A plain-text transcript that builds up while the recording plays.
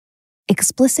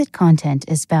Explicit content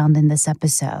is found in this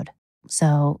episode,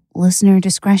 so listener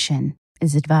discretion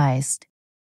is advised.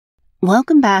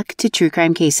 Welcome back to True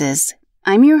Crime Cases.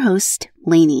 I'm your host,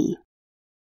 Lanie.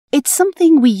 It's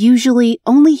something we usually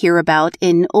only hear about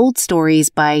in old stories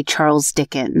by Charles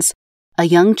Dickens. A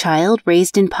young child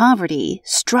raised in poverty,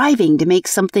 striving to make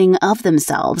something of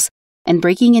themselves, and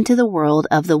breaking into the world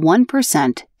of the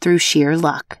 1% through sheer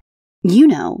luck. You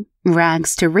know,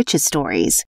 rags to riches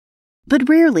stories. But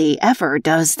rarely ever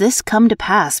does this come to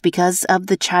pass because of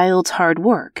the child's hard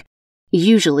work.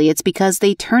 Usually it's because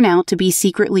they turn out to be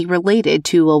secretly related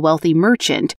to a wealthy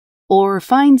merchant, or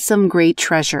find some great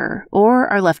treasure, or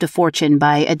are left a fortune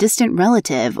by a distant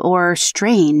relative or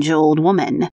strange old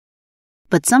woman.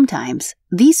 But sometimes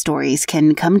these stories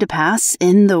can come to pass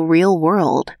in the real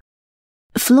world.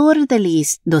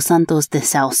 Flordelis Dos Santos de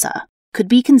Souza could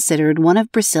be considered one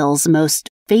of Brazil's most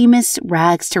famous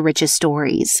rags to riches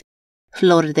stories.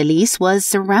 Flordelis was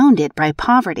surrounded by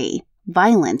poverty,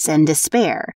 violence, and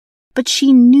despair, but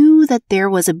she knew that there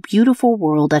was a beautiful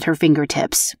world at her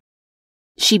fingertips.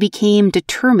 She became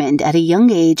determined at a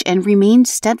young age and remained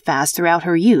steadfast throughout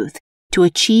her youth to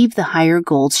achieve the higher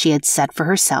goals she had set for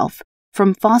herself,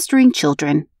 from fostering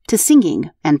children to singing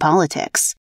and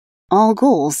politics. All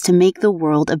goals to make the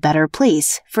world a better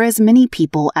place for as many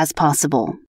people as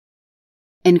possible.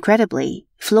 Incredibly,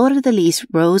 Flordelis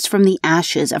rose from the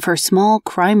ashes of her small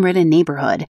crime-ridden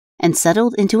neighborhood and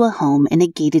settled into a home in a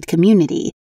gated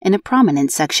community in a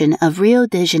prominent section of Rio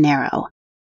de Janeiro.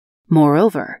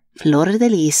 Moreover,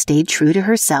 Flordelis stayed true to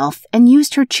herself and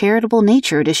used her charitable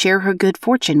nature to share her good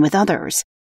fortune with others,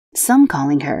 some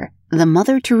calling her the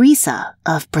Mother Teresa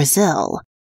of Brazil,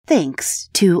 thanks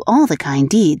to all the kind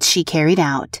deeds she carried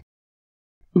out.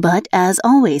 But as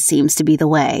always seems to be the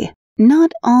way,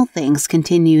 not all things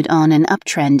continued on an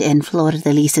uptrend in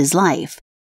Flordelis' life,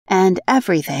 and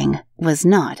everything was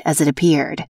not as it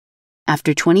appeared.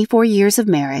 After 24 years of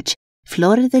marriage,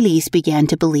 Flordelis began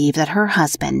to believe that her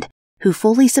husband, who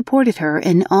fully supported her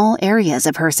in all areas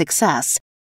of her success,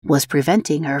 was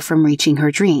preventing her from reaching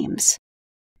her dreams.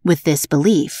 With this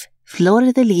belief,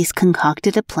 Flordelis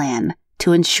concocted a plan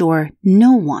to ensure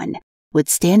no one would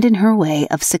stand in her way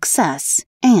of success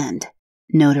and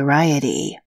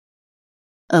notoriety.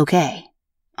 Okay,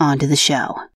 on to the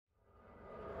show.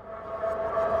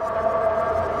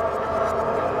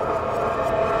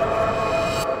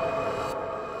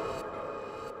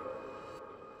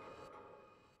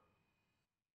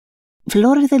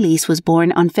 Flordelis was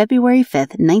born on February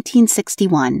 5,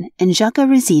 1961, in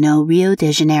Jacarezinho, Rio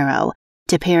de Janeiro,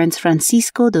 to parents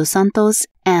Francisco dos Santos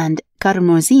and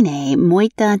Carmozine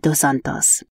Moita dos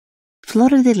Santos.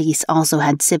 Flordelis also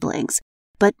had siblings,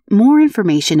 but more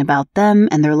information about them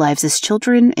and their lives as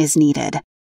children is needed.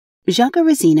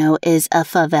 Jacarezinho is a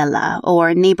favela,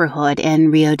 or neighborhood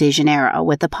in Rio de Janeiro,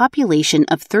 with a population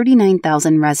of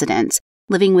 39,000 residents,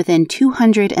 living within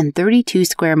 232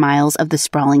 square miles of the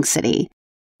sprawling city.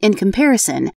 In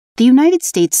comparison, the United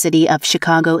States city of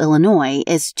Chicago, Illinois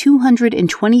is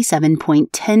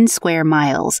 227.10 square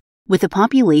miles, with a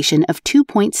population of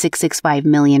 2.665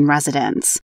 million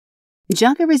residents.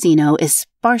 Jacarezinho is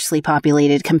sparsely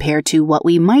populated compared to what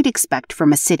we might expect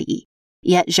from a city,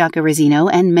 yet Jacarezinho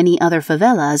and many other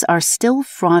favelas are still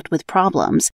fraught with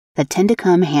problems that tend to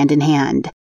come hand in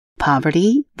hand: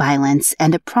 poverty, violence,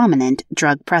 and a prominent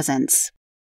drug presence.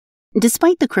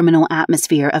 Despite the criminal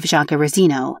atmosphere of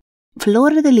Jacarezinho,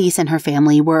 Flordelis and her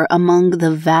family were among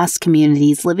the vast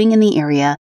communities living in the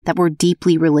area that were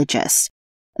deeply religious.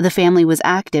 The family was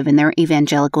active in their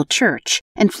evangelical church,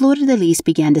 and Flordelis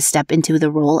began to step into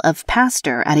the role of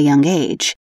pastor at a young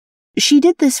age. She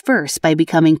did this first by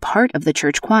becoming part of the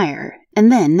church choir,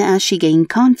 and then, as she gained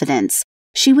confidence,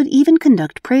 she would even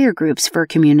conduct prayer groups for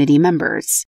community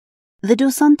members. The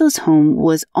Dos Santos home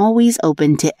was always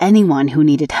open to anyone who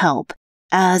needed help,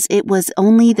 as it was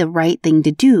only the right thing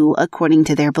to do according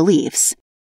to their beliefs.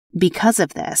 Because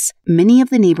of this, many of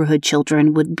the neighborhood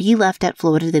children would be left at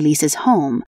Flordelis'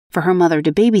 home for her mother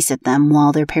to babysit them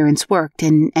while their parents worked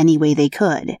in any way they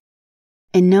could.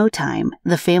 In no time,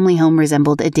 the family home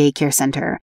resembled a daycare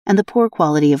center, and the poor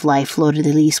quality of life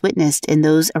Flordelis witnessed in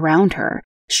those around her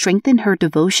strengthened her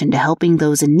devotion to helping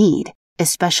those in need,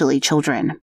 especially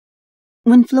children.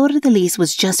 When Flordelis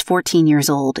was just 14 years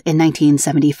old in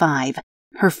 1975,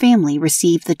 her family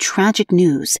received the tragic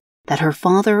news that her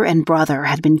father and brother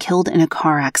had been killed in a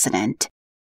car accident.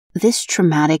 This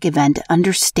traumatic event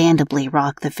understandably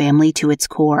rocked the family to its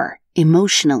core,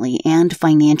 emotionally and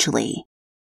financially.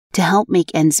 To help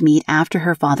make ends meet after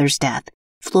her father's death,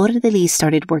 Flordelis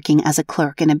started working as a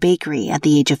clerk in a bakery at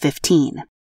the age of 15.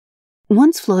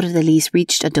 Once Flordelis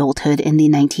reached adulthood in the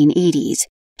 1980s,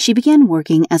 she began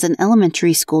working as an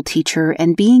elementary school teacher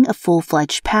and being a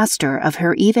full-fledged pastor of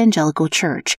her evangelical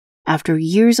church after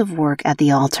years of work at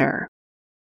the altar.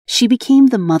 She became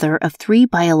the mother of 3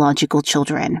 biological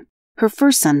children, her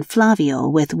first son Flavio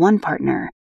with one partner.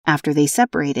 After they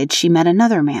separated, she met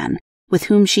another man, with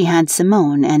whom she had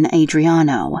Simone and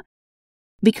Adriano.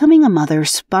 Becoming a mother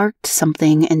sparked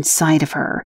something inside of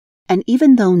her, and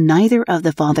even though neither of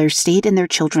the fathers stayed in their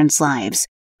children's lives,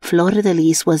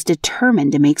 Flordelis was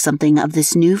determined to make something of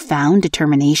this newfound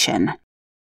determination.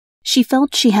 She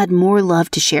felt she had more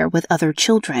love to share with other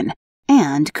children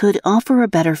and could offer a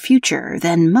better future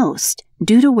than most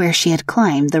due to where she had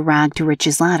climbed the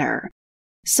rag-to-riches ladder.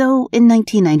 So, in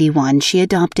 1991, she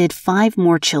adopted 5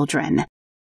 more children.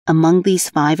 Among these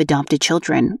 5 adopted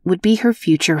children would be her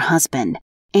future husband,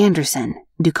 Anderson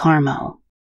de Carmo.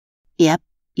 Yep,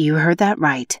 you heard that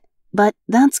right, but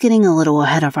that's getting a little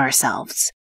ahead of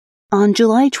ourselves. On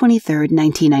July 23,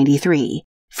 1993,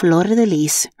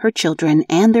 Flordelis, her children,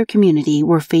 and their community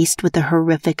were faced with a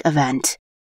horrific event.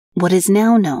 What is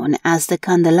now known as the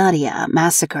Candelaria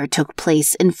massacre took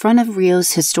place in front of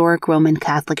Rio's historic Roman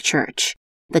Catholic Church,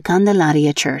 the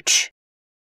Candelaria Church.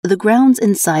 The grounds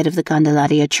inside of the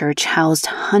Candelaria Church housed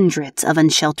hundreds of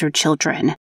unsheltered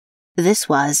children. This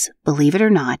was, believe it or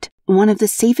not, one of the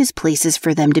safest places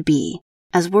for them to be,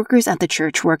 as workers at the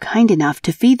church were kind enough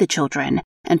to feed the children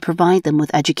and provide them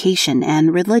with education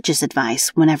and religious advice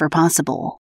whenever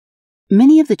possible.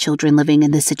 Many of the children living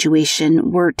in this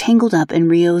situation were tangled up in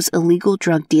Rio's illegal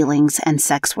drug dealings and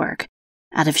sex work,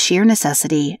 out of sheer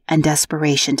necessity and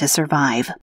desperation to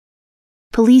survive.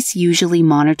 Police usually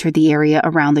monitored the area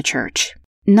around the church,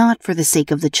 not for the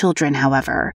sake of the children,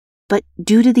 however, but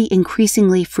due to the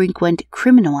increasingly frequent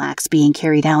criminal acts being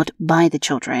carried out by the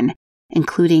children,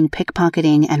 including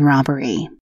pickpocketing and robbery.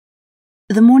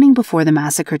 The morning before the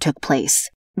massacre took place,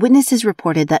 witnesses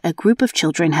reported that a group of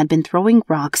children had been throwing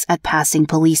rocks at passing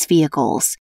police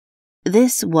vehicles.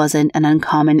 This wasn't an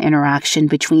uncommon interaction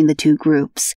between the two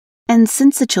groups, and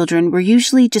since the children were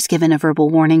usually just given a verbal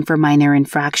warning for minor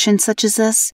infractions such as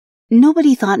this,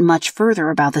 nobody thought much further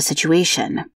about the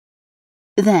situation.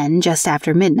 Then, just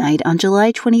after midnight on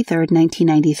July 23,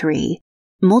 1993,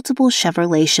 multiple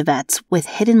Chevrolet Chevettes with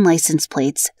hidden license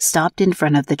plates stopped in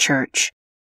front of the church.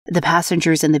 The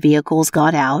passengers in the vehicles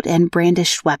got out and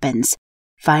brandished weapons,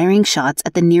 firing shots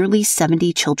at the nearly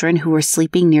 70 children who were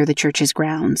sleeping near the church's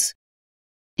grounds.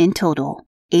 In total,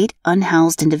 8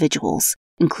 unhoused individuals,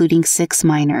 including 6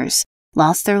 minors,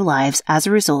 lost their lives as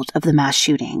a result of the mass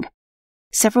shooting.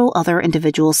 Several other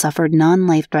individuals suffered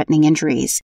non-life-threatening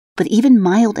injuries, but even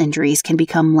mild injuries can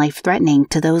become life-threatening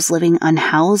to those living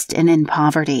unhoused and in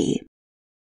poverty.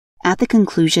 At the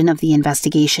conclusion of the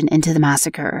investigation into the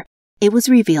massacre, it was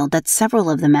revealed that several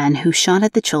of the men who shot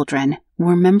at the children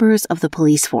were members of the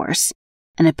police force,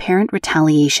 an apparent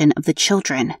retaliation of the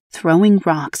children throwing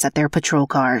rocks at their patrol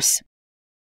cars.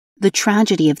 The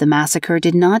tragedy of the massacre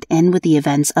did not end with the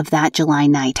events of that July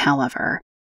night, however.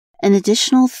 An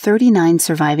additional 39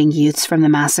 surviving youths from the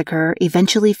massacre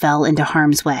eventually fell into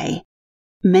harm's way.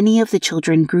 Many of the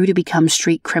children grew to become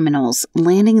street criminals,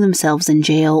 landing themselves in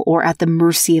jail or at the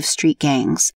mercy of street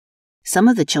gangs. Some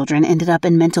of the children ended up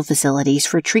in mental facilities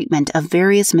for treatment of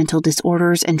various mental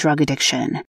disorders and drug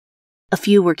addiction. A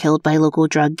few were killed by local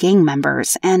drug gang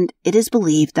members, and it is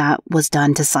believed that was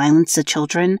done to silence the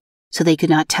children so they could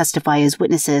not testify as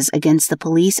witnesses against the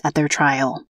police at their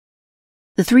trial.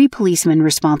 The 3 policemen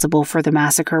responsible for the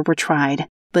massacre were tried,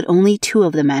 but only 2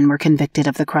 of the men were convicted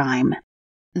of the crime.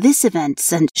 This event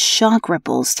sent shock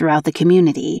ripples throughout the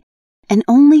community, and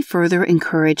only further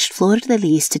encouraged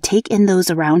Flordelis to take in those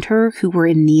around her who were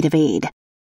in need of aid.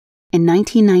 In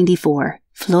 1994,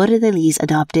 Flordelis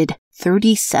adopted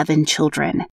 37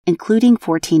 children, including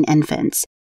 14 infants,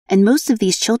 and most of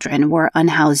these children were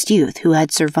unhoused youth who had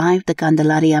survived the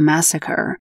Candelaria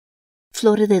massacre.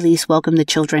 Flordelis welcomed the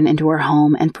children into her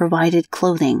home and provided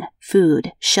clothing,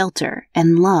 food, shelter,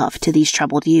 and love to these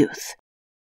troubled youth.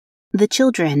 The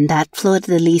children that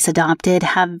Flordelis adopted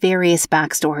have various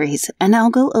backstories, and I'll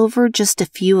go over just a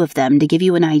few of them to give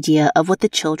you an idea of what the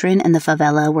children in the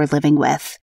favela were living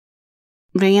with.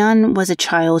 Ryan was a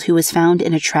child who was found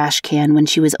in a trash can when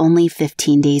she was only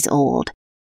 15 days old.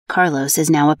 Carlos is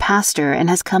now a pastor and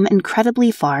has come incredibly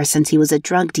far since he was a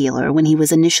drug dealer when he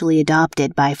was initially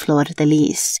adopted by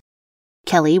Flordelis.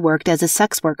 Kelly worked as a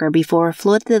sex worker before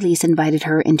Flordelis invited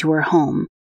her into her home,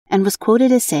 and was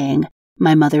quoted as saying,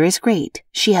 "My mother is great.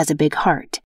 She has a big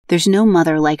heart. There's no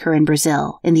mother like her in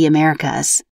Brazil, in the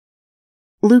Americas."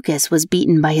 Lucas was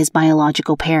beaten by his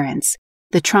biological parents,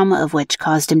 the trauma of which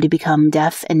caused him to become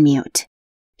deaf and mute.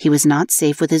 He was not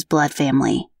safe with his blood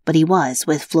family, but he was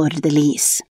with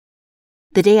Flordelis.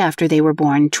 The day after they were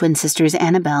born, twin sisters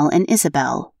Annabelle and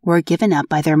Isabel were given up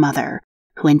by their mother,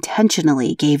 who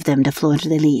intentionally gave them to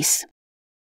Flordelis.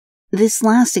 This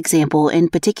last example in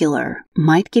particular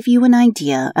might give you an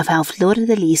idea of how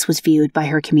Flordelis was viewed by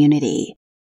her community.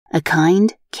 A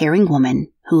kind, caring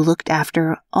woman who looked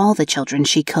after all the children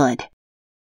she could.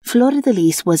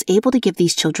 Flordelis was able to give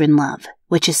these children love,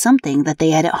 which is something that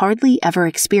they had hardly ever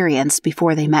experienced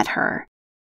before they met her.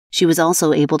 She was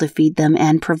also able to feed them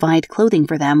and provide clothing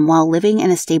for them while living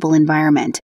in a stable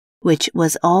environment, which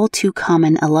was all too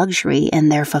common a luxury in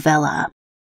their favela.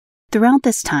 Throughout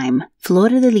this time,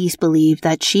 Flordelis believed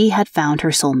that she had found her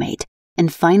soulmate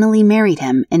and finally married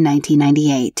him in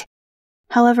 1998.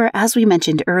 However, as we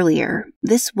mentioned earlier,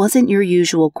 this wasn't your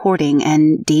usual courting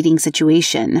and dating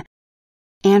situation.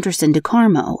 Anderson de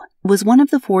Carmo was one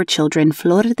of the 4 children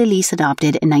Flordelis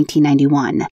adopted in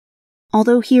 1991.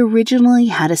 Although he originally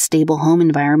had a stable home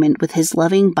environment with his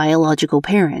loving biological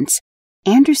parents,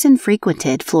 Anderson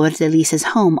frequented Flordelis'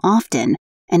 home often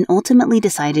and ultimately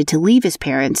decided to leave his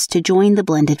parents to join the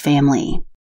blended family.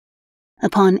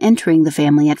 Upon entering the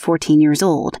family at 14 years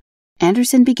old,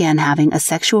 Anderson began having a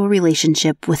sexual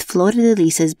relationship with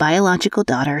Flordelis' biological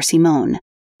daughter Simone,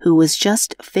 who was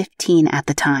just 15 at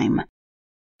the time.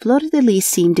 Flordelis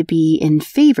seemed to be in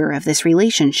favor of this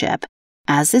relationship,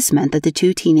 as this meant that the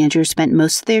 2 teenagers spent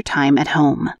most of their time at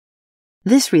home.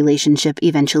 This relationship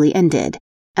eventually ended,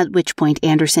 at which point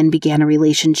Anderson began a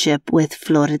relationship with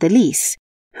Flordelis,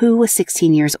 who was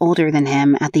 16 years older than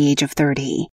him at the age of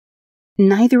 30.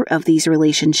 Neither of these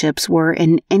relationships were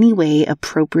in any way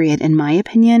appropriate in my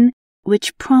opinion,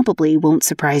 which probably won't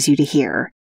surprise you to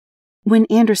hear. When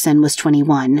Anderson was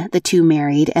 21, the 2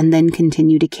 married and then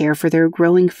continued to care for their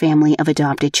growing family of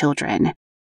adopted children.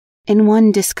 In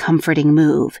one discomforting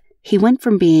move, he went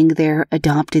from being their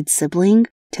adopted sibling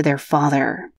to their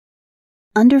father.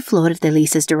 Under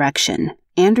Flordelis' direction,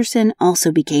 Anderson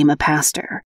also became a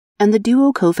pastor, and the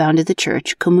duo co-founded the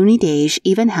church Comunidade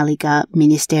Evangélica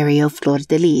Ministerio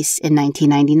Flordelis in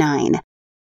 1999.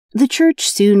 The church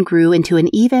soon grew into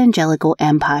an evangelical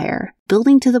empire,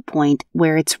 building to the point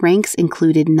where its ranks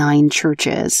included 9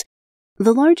 churches.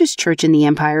 The largest church in the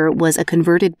empire was a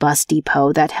converted bus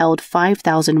depot that held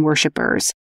 5,000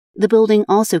 worshippers. The building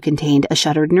also contained a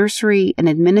shuttered nursery, an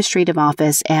administrative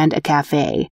office, and a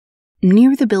cafe.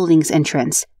 Near the building's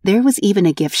entrance, there was even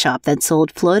a gift shop that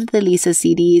sold Flordelis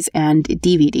CDs and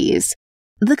DVDs.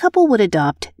 The couple would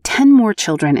adopt 10 more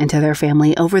children into their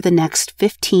family over the next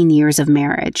 15 years of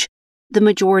marriage. The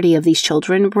majority of these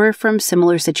children were from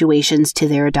similar situations to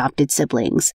their adopted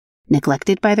siblings,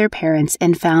 neglected by their parents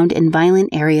and found in violent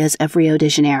areas of Rio de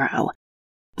Janeiro.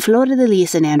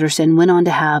 Flordelis and Anderson went on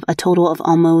to have a total of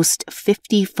almost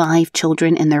 55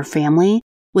 children in their family,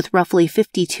 with roughly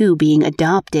 52 being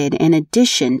adopted in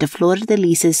addition to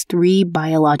Flordelis' 3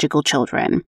 biological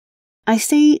children. I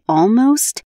say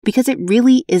almost because it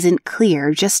really isn't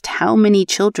clear just how many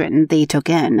children they took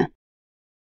in.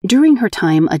 During her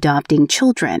time adopting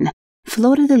children,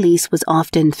 Flordelis was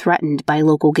often threatened by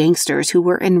local gangsters who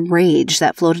were enraged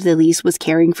that Flordelis was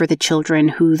caring for the children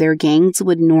who their gangs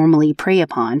would normally prey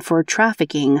upon for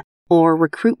trafficking or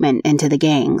recruitment into the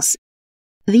gangs.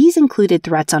 These included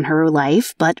threats on her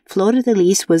life, but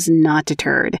Flordelis was not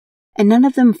deterred, and none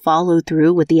of them followed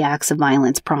through with the acts of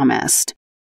violence promised.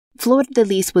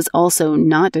 Flordelis was also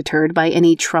not deterred by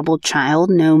any troubled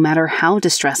child, no matter how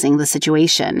distressing the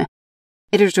situation.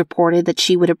 It is reported that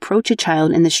she would approach a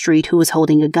child in the street who was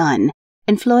holding a gun,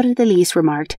 and Flordelis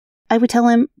remarked, "I would tell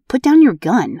him, 'Put down your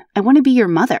gun, I want to be your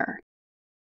mother.'"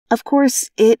 Of course,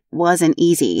 it wasn't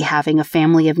easy having a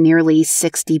family of nearly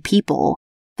 60 people,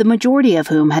 the majority of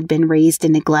whom had been raised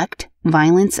in neglect,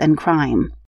 violence, and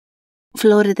crime.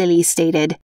 Flordelis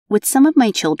stated, "With some of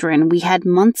my children, we had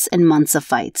months and months of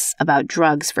fights, about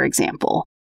drugs, for example.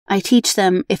 I teach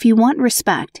them, if you want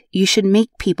respect, you should make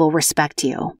people respect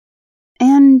you."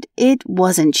 And it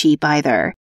wasn't cheap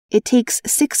either. It takes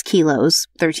 6 kilos,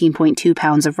 13.2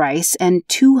 pounds of rice, and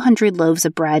 200 loaves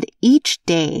of bread each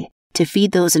day to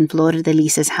feed those in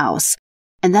Flordelis' house,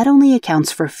 and that only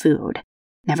accounts for food.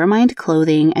 Never mind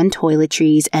clothing and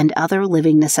toiletries and other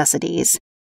living necessities.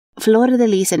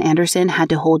 Flordelis and Anderson had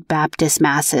to hold Baptist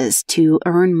masses to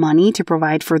earn money to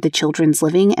provide for the children's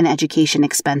living and education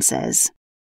expenses.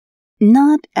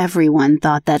 Not everyone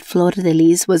thought that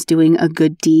Flordelis was doing a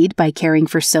good deed by caring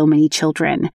for so many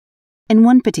children. In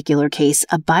one particular case,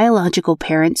 a biological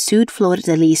parent sued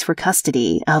Flordelis for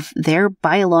custody of their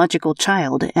biological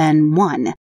child and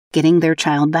won, getting their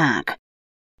child back.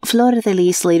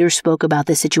 Flordelis later spoke about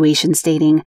the situation,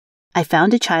 stating, "I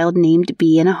found a child named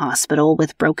B in a hospital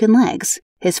with broken legs.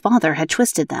 His father had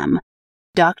twisted them.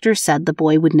 Doctors said the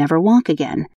boy would never walk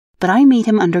again, but I made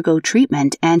him undergo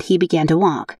treatment and he began to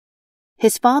walk.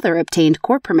 His father obtained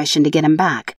court permission to get him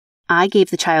back. I gave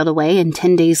the child away and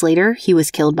 10 days later he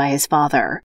was killed by his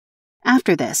father."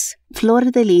 After this,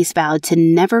 Flordelis vowed to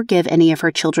never give any of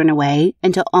her children away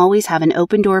and to always have an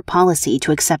open-door policy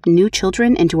to accept new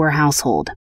children into her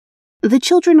household. The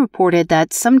children reported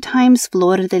that sometimes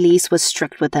Flordelis was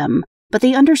strict with them, but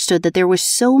they understood that there were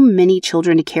so many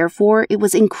children to care for, it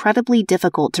was incredibly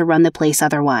difficult to run the place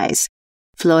otherwise.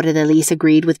 Flordelis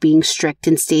agreed with being strict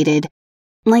and stated,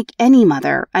 "Like any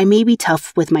mother, I may be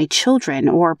tough with my children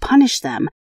or punish them,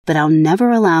 but I'll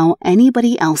never allow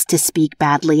anybody else to speak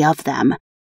badly of them.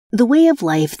 The way of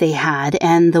life they had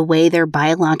and the way their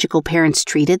biological parents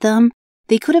treated them,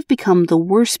 they could have become the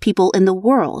worst people in the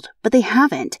world, but they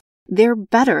haven't. They're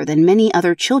better than many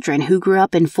other children who grew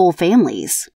up in full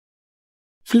families."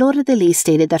 Flordelis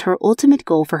stated that her ultimate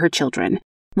goal for her children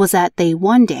was that they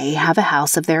one day have a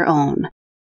house of their own.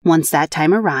 Once that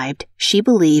time arrived, she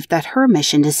believed that her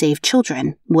mission to save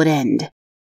children would end.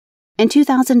 In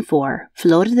 2004,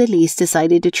 Flordelis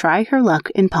decided to try her luck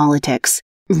in politics,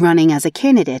 running as a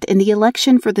candidate in the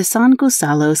election for the San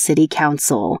Gonzalo City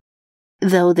Council.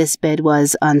 Though this bid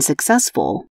was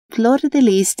unsuccessful,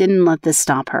 Flordelis didn't let this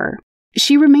stop her.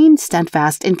 She remained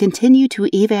steadfast and continued to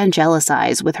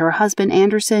evangelize with her husband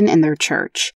Anderson and their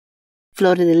church.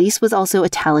 Flordelis was also a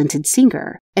talented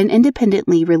singer and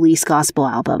independently released gospel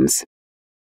albums.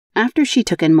 After she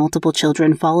took in multiple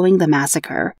children following the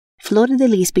massacre,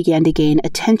 Flordelis began to gain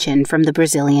attention from the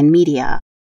Brazilian media.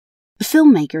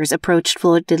 Filmmakers approached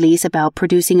Flordelis about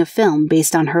producing a film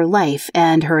based on her life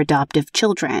and her adoptive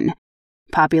children.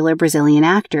 Popular Brazilian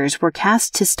actors were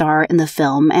cast to star in the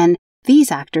film, and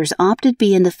these actors opted to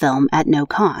be in the film at no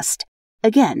cost,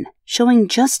 again showing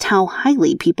just how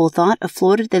highly people thought of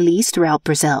Flordelis throughout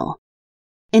Brazil.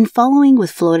 In following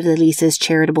with Flordelis'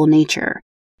 charitable nature,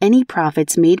 any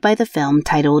profits made by the film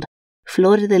titled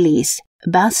Flordelis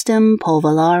Bastam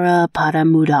Polvalara para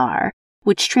Mudar,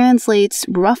 which translates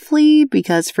roughly,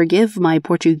 because forgive my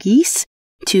Portuguese,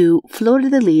 to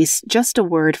Flordelis, just a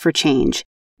word for change,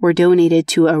 were donated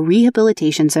to a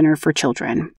rehabilitation center for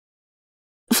children.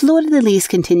 Flordelis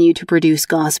continued to produce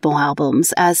gospel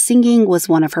albums, as singing was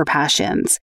one of her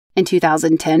passions. In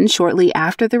 2010, shortly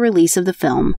after the release of the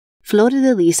film,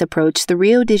 Flordelis approached the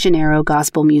Rio de Janeiro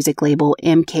gospel music label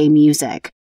MK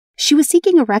Music. She was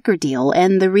seeking a record deal,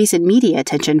 and the recent media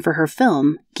attention for her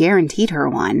film guaranteed her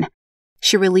one.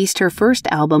 She released her first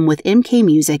album with MK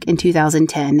Music in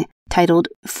 2010, titled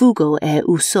Fogo e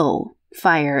Uso,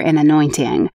 Fire and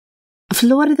Anointing.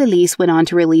 Flordelis went on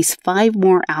to release 5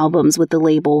 more albums with the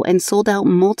label and sold out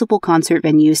multiple concert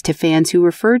venues to fans who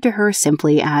referred to her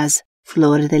simply as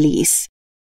Flordelis.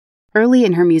 Early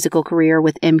in her musical career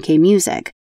with MK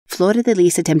Music,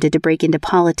 Flordelis attempted to break into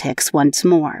politics once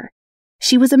more.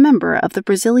 She was a member of the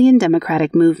Brazilian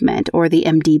Democratic Movement, or the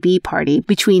MDB party,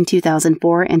 between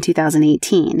 2004 and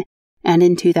 2018, and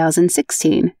in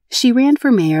 2016, she ran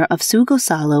for mayor of São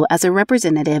Gonçalo as a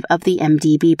representative of the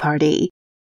MDB party.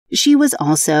 She was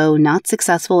also not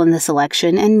successful in this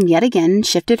election and yet again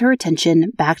shifted her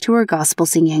attention back to her gospel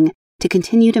singing to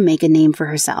continue to make a name for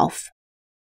herself.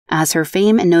 As her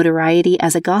fame and notoriety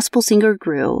as a gospel singer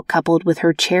grew, coupled with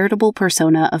her charitable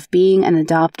persona of being an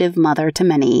adoptive mother to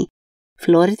many,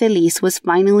 Flordelis was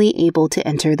finally able to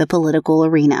enter the political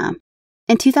arena.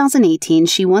 In 2018,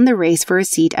 she won the race for a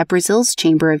seat at Brazil's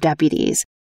Chamber of Deputies,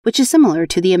 which is similar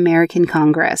to the American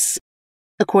Congress.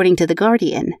 According to The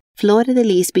Guardian,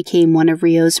 Flordelis became one of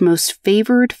Rio's most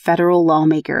favored federal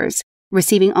lawmakers,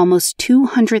 receiving almost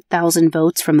 200,000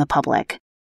 votes from the public.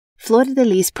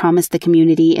 Flordelis promised the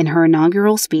community in her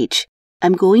inaugural speech,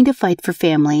 "I'm going to fight for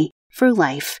family, for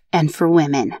life, and for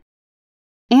women."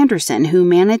 Anderson, who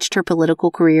managed her political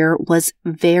career, was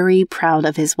very proud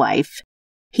of his wife.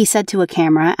 He said to a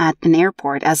camera at an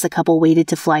airport as the couple waited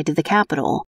to fly to the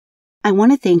capital, "I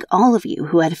want to thank all of you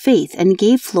who had faith and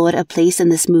gave Flor a place in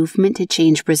this movement to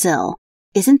change Brazil.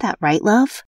 Isn't that right,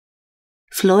 love?"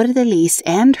 Flordelis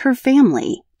and her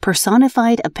family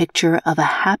personified a picture of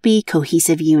a happy,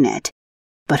 cohesive unit,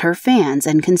 but her fans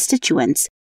and constituents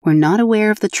were not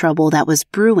aware of the trouble that was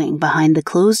brewing behind the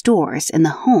closed doors in the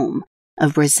home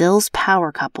of Brazil's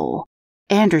power couple,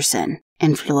 Anderson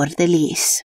and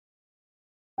Flordelis.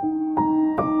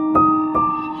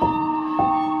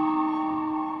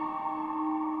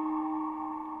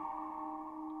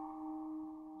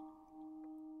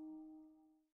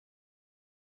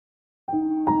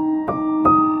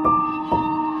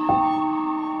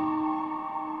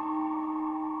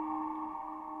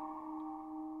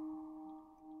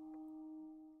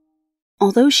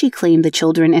 although she claimed the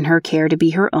children in her care to be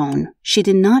her own, she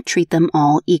did not treat them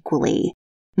all equally.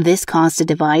 This caused a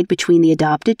divide between the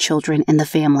adopted children in the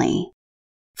family.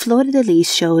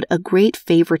 Flordelis showed a great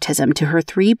favoritism to her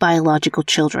 3 biological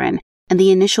children and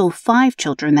the initial 5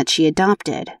 children that she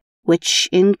adopted, which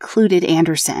included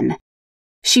Anderson.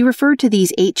 She referred to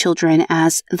these 8 children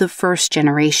as the first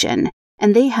generation,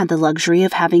 and they had the luxury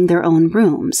of having their own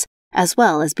rooms, as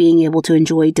well as being able to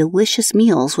enjoy delicious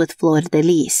meals with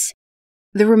Flordelis.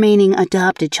 The remaining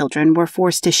adopted children were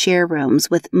forced to share rooms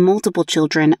with multiple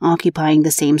children occupying the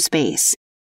same space.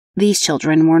 These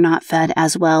children were not fed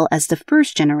as well as the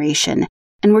first generation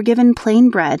and were given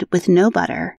plain bread with no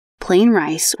butter, plain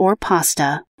rice or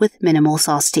pasta with minimal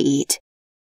sauce to eat.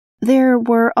 There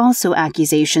were also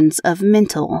accusations of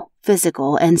mental,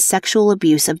 physical, and sexual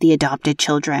abuse of the adopted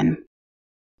children.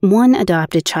 One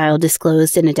adopted child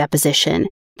disclosed in a deposition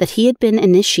that he had been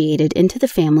initiated into the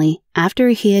family after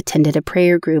he attended a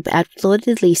prayer group at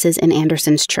Flordelis' and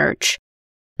Anderson's church.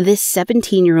 This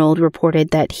 17-year-old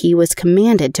reported that he was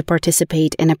commanded to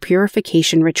participate in a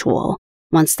purification ritual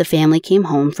once the family came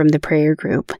home from the prayer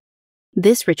group.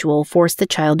 This ritual forced the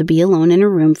child to be alone in a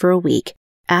room for a week,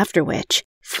 after which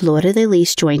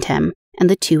Flordelis joined him and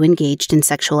the two engaged in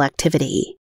sexual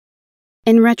activity.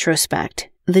 In retrospect,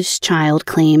 this child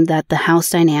claimed that the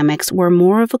house dynamics were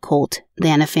more of a cult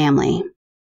than a family.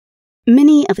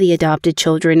 Many of the adopted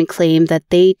children claimed that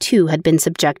they too had been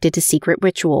subjected to secret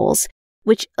rituals,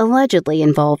 which allegedly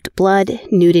involved blood,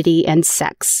 nudity, and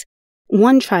sex.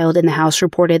 One child in the house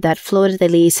reported that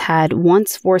Flordelis had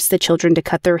once forced the children to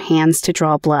cut their hands to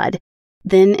draw blood,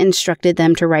 then instructed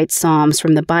them to write psalms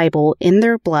from the Bible in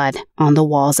their blood on the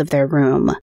walls of their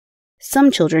room.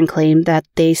 Some children claimed that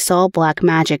they saw black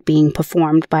magic being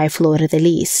performed by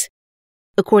Flordelis.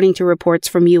 According to reports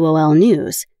from UOL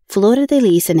News,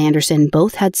 Flordelis and Anderson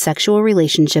both had sexual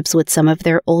relationships with some of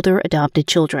their older adopted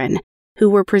children, who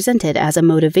were presented as a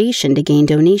motivation to gain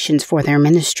donations for their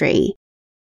ministry.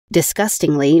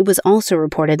 Disgustingly, it was also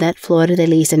reported that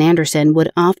Flordelis and Anderson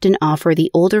would often offer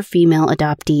the older female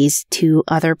adoptees to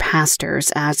other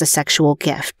pastors as a sexual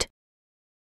gift.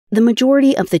 The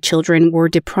majority of the children were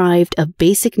deprived of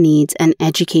basic needs and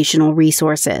educational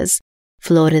resources.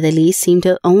 Flordelis seemed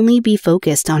to only be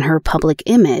focused on her public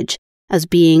image as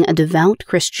being a devout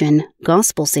Christian,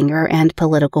 gospel singer, and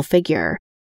political figure.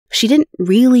 She didn't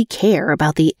really care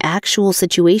about the actual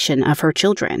situation of her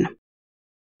children.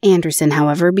 Anderson,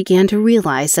 however, began to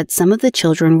realize that some of the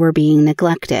children were being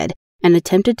neglected and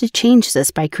attempted to change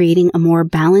this by creating a more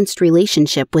balanced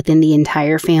relationship within the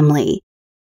entire family.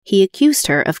 He accused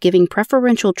her of giving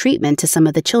preferential treatment to some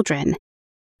of the children.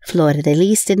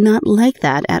 Flordelis did not like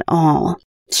that at all.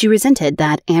 She resented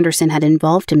that Anderson had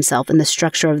involved himself in the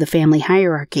structure of the family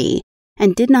hierarchy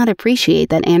and did not appreciate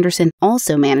that Anderson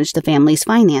also managed the family's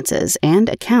finances and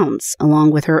accounts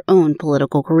along with her own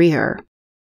political career.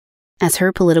 As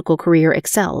her political career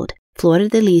excelled,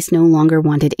 Flordelis no longer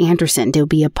wanted Anderson to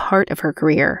be a part of her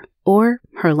career or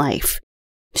her life.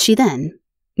 She then,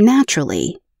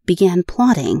 naturally, began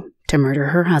plotting to murder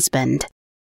her husband.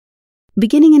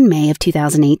 Beginning in May of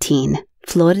 2018,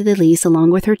 Flordelis,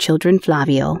 along with her children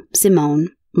Flavio, Simone,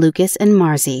 Lucas, and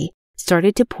Marzi,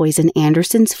 started to poison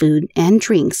Anderson's food and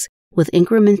drinks with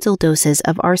incremental doses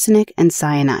of arsenic and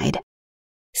cyanide.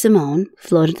 Simone,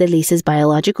 Flordelis'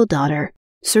 biological daughter,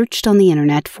 searched on the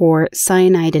internet for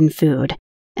cyanide in food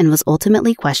and was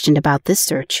ultimately questioned about this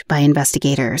search by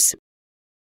investigators.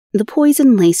 The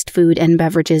poison-laced food and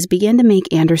beverages began to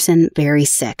make Anderson very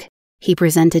sick. He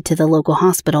presented to the local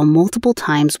hospital multiple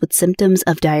times with symptoms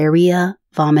of diarrhea,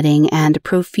 vomiting, and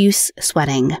profuse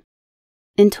sweating.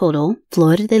 In total,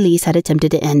 Flordelis had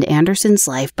attempted to end Anderson's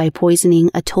life by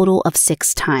poisoning a total of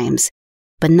 6 times,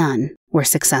 but none were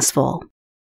successful.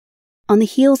 On the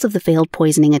heels of the failed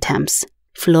poisoning attempts,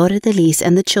 Flordelis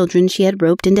and the children she had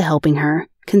roped into helping her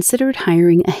considered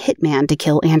hiring a hitman to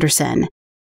kill Anderson.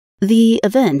 The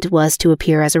event was to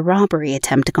appear as a robbery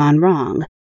attempt gone wrong,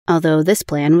 although this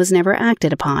plan was never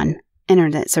acted upon.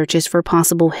 Internet searches for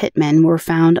possible hitmen were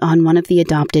found on one of the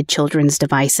adopted children's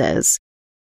devices.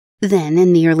 Then,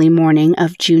 in the early morning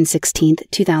of June 16,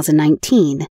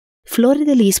 2019,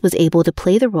 Flordelis was able to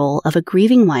play the role of a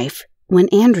grieving wife when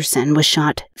Anderson was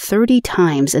shot 30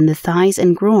 times in the thighs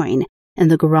and groin in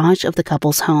the garage of the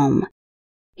couple's home.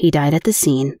 He died at the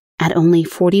scene at only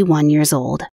 41 years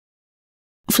old.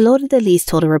 Flordelis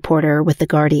told a reporter with The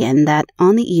Guardian that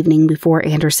on the evening before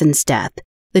Anderson's death,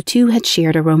 the two had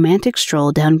shared a romantic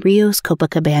stroll down Rio's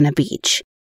Copacabana beach.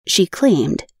 She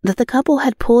claimed that the couple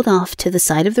had pulled off to the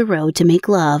side of the road to make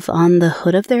love on the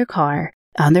hood of their car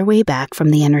on their way back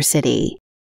from the inner city.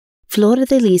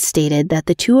 Flordelis stated that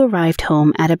the two arrived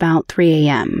home at about 3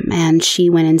 a.m. and she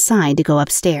went inside to go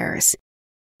upstairs.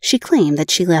 She claimed that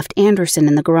she left Anderson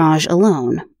in the garage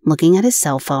alone, looking at his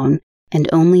cell phone, and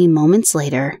only moments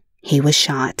later, he was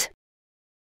shot.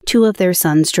 Two of their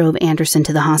sons drove Anderson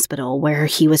to the hospital, where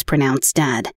he was pronounced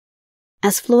dead.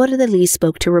 As Flordelis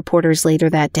spoke to reporters later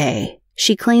that day,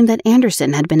 she claimed that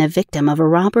Anderson had been a victim of a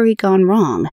robbery gone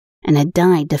wrong and had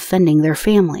died defending their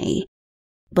family.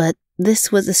 But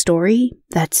this was a story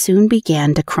that soon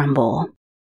began to crumble.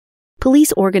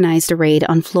 Police organized a raid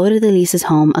on Flordelis'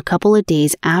 home a couple of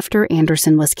days after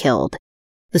Anderson was killed.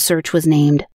 The search was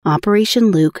named Operation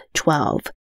Luke 12,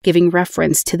 giving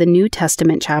reference to the New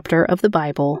Testament chapter of the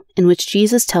Bible in which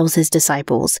Jesus tells his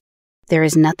disciples, "There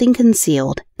is nothing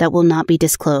concealed that will not be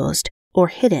disclosed, or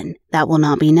hidden that will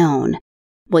not be known.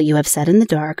 What you have said in the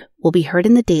dark will be heard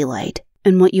in the daylight,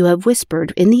 and what you have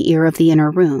whispered in the ear of the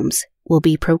inner rooms will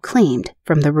be proclaimed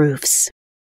from the roofs."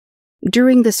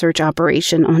 During the search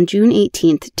operation on June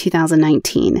 18,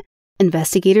 2019,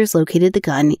 investigators located the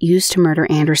gun used to murder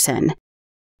Anderson.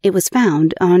 It was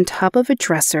found on top of a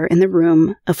dresser in the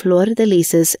room of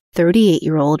Flordelis'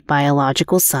 38-year-old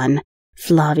biological son,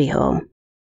 Flavio.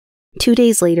 2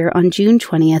 days later, on June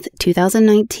 20,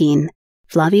 2019,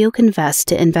 Flavio confessed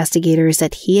to investigators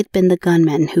that he had been the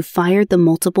gunman who fired the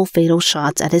multiple fatal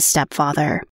shots at his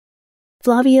stepfather.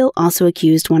 Flavio also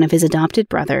accused one of his adopted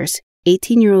brothers,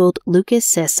 18-year-old Lucas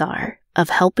Cesar, of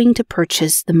helping to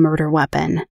purchase the murder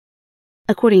weapon.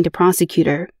 According to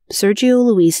prosecutor Sergio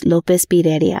Luis Lopez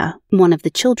Pireria, one of the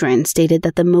children stated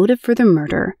that the motive for the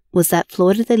murder was that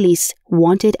Flordelis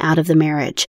wanted out of the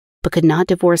marriage, but could not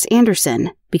divorce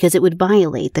Anderson because it would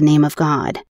violate the name of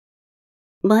God.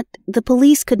 But the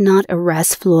police could not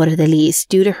arrest Flordelis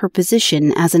due to her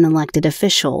position as an elected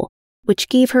official, which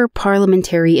gave her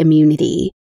parliamentary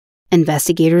immunity.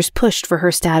 Investigators pushed for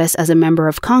her status as a member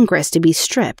of Congress to be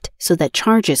stripped so that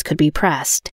charges could be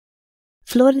pressed.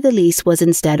 Flordelis was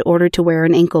instead ordered to wear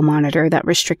an ankle monitor that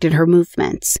restricted her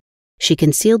movements. She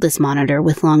concealed this monitor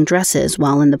with long dresses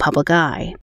while in the public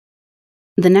eye.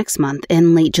 The next month,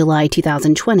 in late July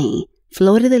 2020,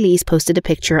 Flordelis posted a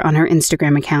picture on her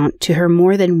Instagram account to her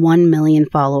more than 1 million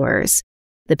followers.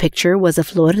 The picture was of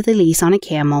Flordelis on a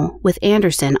camel with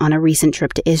Anderson on a recent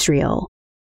trip to Israel.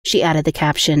 She added the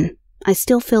caption, "I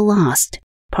still feel lost.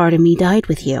 Part of me died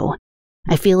with you.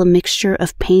 I feel a mixture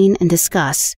of pain and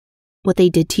disgust. What they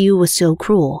did to you was so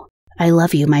cruel. I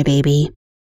love you, my baby."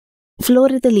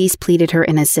 Flordelis pleaded her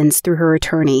innocence through her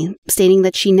attorney, stating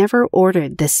that she never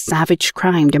ordered this savage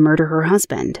crime to murder her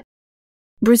husband.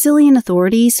 Brazilian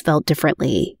authorities felt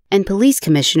differently, and Police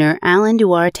Commissioner Alan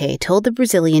Duarte told the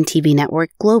Brazilian TV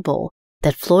network Global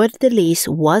that Flordelis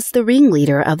was the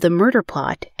ringleader of the murder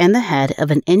plot and the head of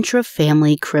an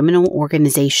intra-family criminal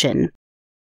organization.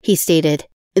 He stated,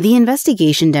 "The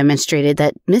investigation demonstrated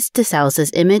that Ms. De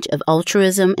Souza's image of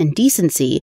altruism and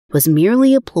decency was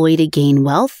merely a ploy to gain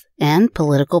wealth and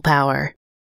political power."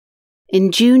 In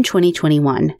June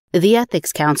 2021, the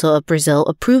Ethics Council of Brazil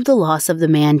approved the loss of the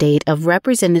mandate of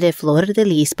Representative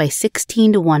Flordelis by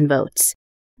 16-1 votes.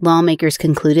 Lawmakers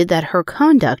concluded that her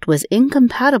conduct was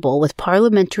incompatible with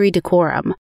parliamentary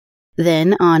decorum.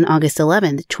 Then, on August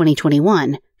 11,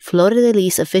 2021,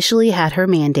 Flordelis officially had her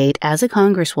mandate as a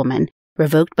congresswoman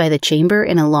revoked by the chamber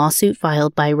in a lawsuit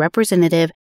filed by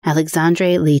Representative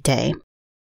Alexandre Leite.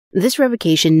 This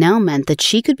revocation now meant that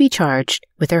she could be charged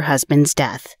with her husband's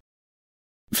death.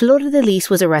 Flordelis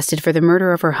was arrested for the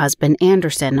murder of her husband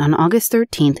Anderson on August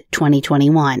 13,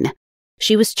 2021.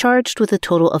 She was charged with a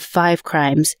total of 5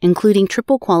 crimes, including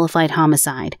triple qualified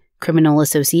homicide, criminal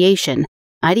association,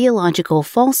 ideological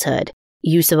falsehood,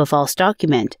 use of a false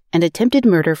document, and attempted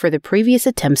murder for the previous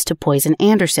attempts to poison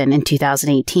Anderson in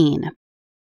 2018.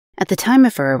 At the time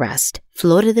of her arrest,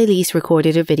 Flordelis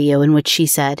recorded a video in which she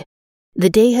said, "The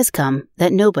day has come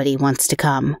that nobody wants to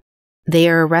come. They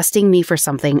are arresting me for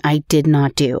something I did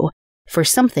not do, for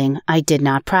something I did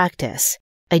not practice.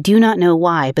 I do not know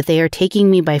why, but they are taking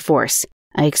me by force.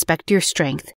 I expect your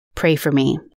strength. Pray for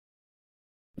me."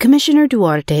 Commissioner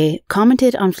Duarte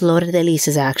commented on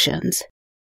Flordelis' actions.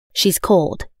 "She's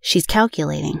cold, she's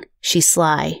calculating, she's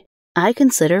sly. I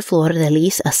consider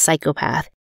Flordelis a psychopath.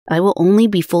 I will only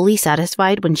be fully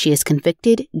satisfied when she is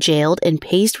convicted, jailed, and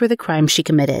pays for the crime she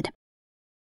committed."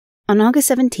 On August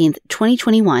 17,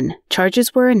 2021,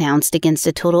 charges were announced against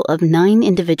a total of 9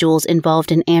 individuals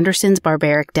involved in Anderson's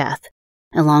barbaric death.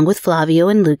 Along with Flavio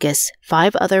and Lucas,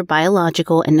 5 other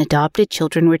biological and adopted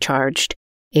children were charged: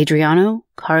 Adriano,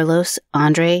 Carlos,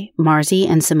 Andre, Marzi,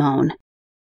 and Simone.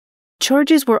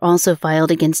 Charges were also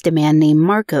filed against a man named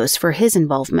Marcos for his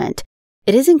involvement.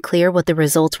 It isn't clear what the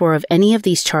results were of any of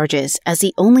these charges, as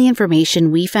the only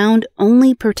information we found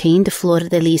only pertained to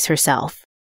Flordelis herself.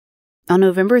 On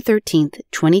November 13,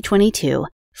 2022,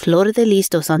 Flordelis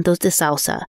Dos Santos de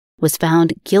Souza was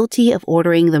found guilty of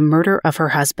ordering the murder of her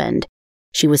husband.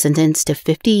 She was sentenced to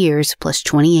 50 years plus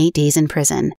 28 days in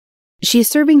prison. She is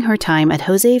serving her time at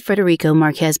Jose Frederico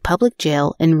Marquez Public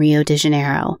Jail in Rio de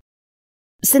Janeiro.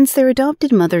 Since their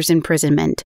adopted mother's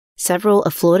imprisonment, several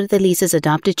of Flordelis'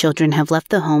 adopted children have left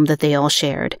the home that they all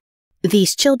shared.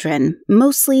 These children,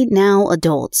 mostly now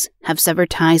adults, have severed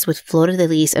ties with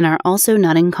Flordelis and are also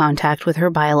not in contact with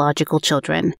her biological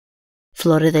children.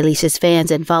 Flordelis'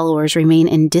 fans and followers remain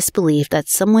in disbelief that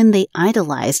someone they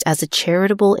idolized as a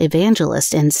charitable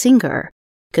evangelist and singer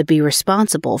could be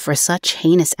responsible for such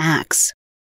heinous acts.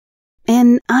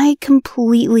 And I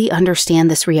completely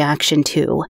understand this reaction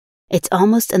too. It's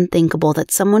almost unthinkable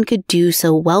that someone could do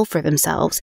so well for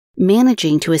themselves,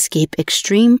 managing to escape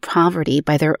extreme poverty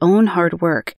by their own hard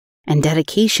work and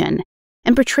dedication,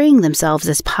 and portraying themselves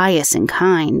as pious and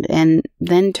kind, and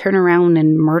then turn around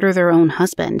and murder their own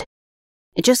husband.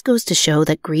 It just goes to show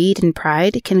that greed and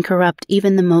pride can corrupt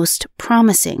even the most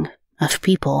promising of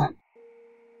people.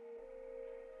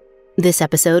 This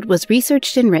episode was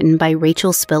researched and written by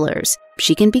Rachel Spillers.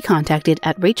 She can be contacted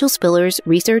at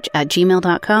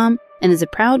rachelspillersresearch@gmail.com and is a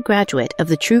proud graduate of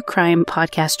the True Crime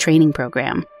Podcast Training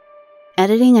Program.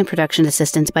 Editing and production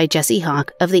assistance by Jesse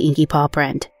Hawk of the Inky Paw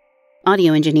Print.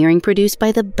 Audio engineering produced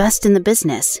by the best in the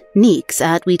business, Neeks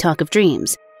at We Talk of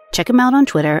Dreams. Check him out on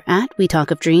Twitter at We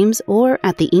Talk of Dreams or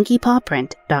at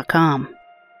theinkypawprint.com.